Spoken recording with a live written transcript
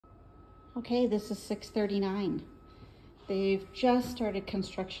Okay, this is 6:39. They've just started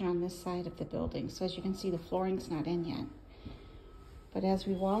construction on this side of the building. So as you can see, the flooring's not in yet. But as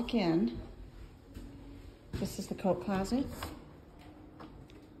we walk in, this is the coat closet.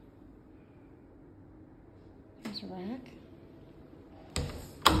 There's a rack.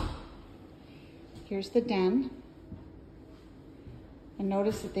 Here's the den. And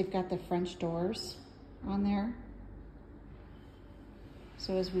notice that they've got the French doors on there.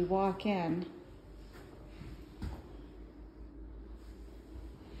 So as we walk in,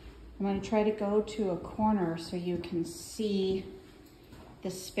 I'm going to try to go to a corner so you can see the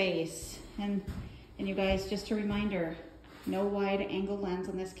space. And you guys, just a reminder, no wide angle lens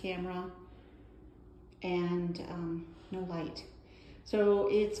on this camera and no light. So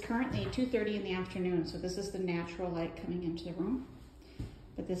it's currently 2:30 in the afternoon, so this is the natural light coming into the room.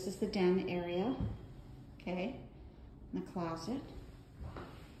 But this is the den area, okay, and the closet.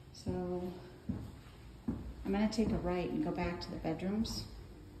 So I'm going to take a right and go back to the bedrooms.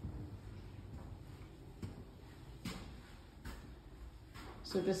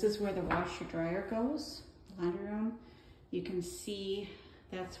 So this is where the washer dryer goes, the laundry room. You can see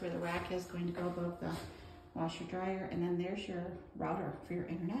that's where the rack is going to go above the washer dryer. And then there's your router for your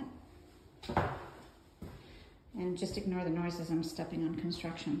internet. And just ignore the noises, I'm stepping on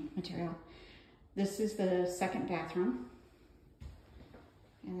construction material. This is the second bathroom.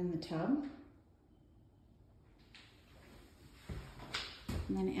 And then the tub.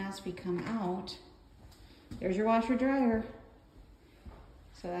 And then as we come out, there's your washer dryer.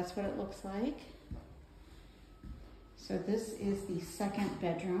 So that's what it looks like. So this is the second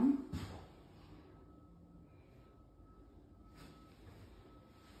bedroom.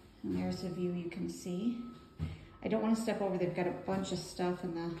 And there's a view you can see. I don't want to step over, they've got a bunch of stuff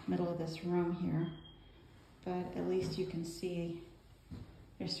in the middle of this room here, but at least you can see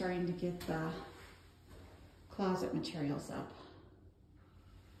they're starting to get the closet materials up.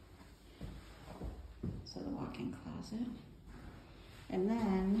 So the walk-in closet. And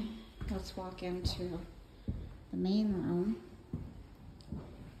then let's walk into the main room.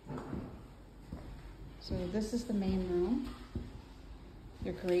 So this is the main room,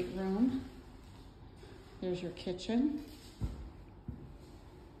 your great room. There's your kitchen.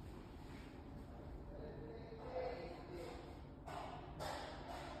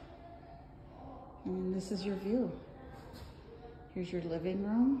 And this is your view. Here's your living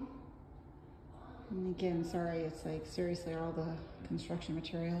room. And again, sorry, it's like seriously all the construction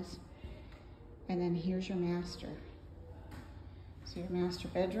materials. And then here's your master. So your master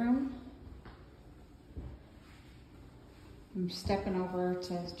bedroom. I'm stepping over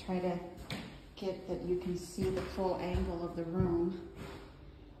to try to get that you can see the full angle of the room.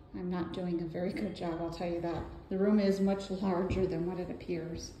 I'm not doing a very good job, I'll tell you that. The room is much larger than what it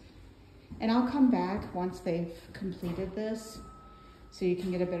appears. And I'll come back once they've completed this so you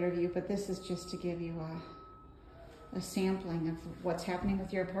can get a better view, but this is just to give you a sampling of what's happening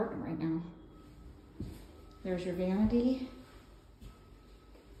with your apartment right now. There's your vanity.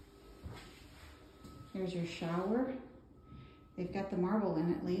 There's your shower. They've got the marble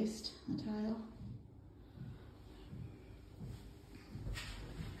in at least, the tile.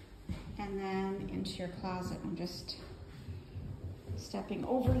 And then into your closet. I'm just stepping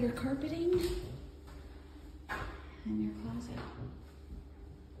over your carpeting and your closet.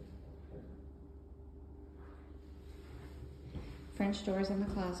 French doors in the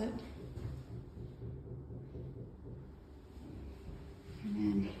closet.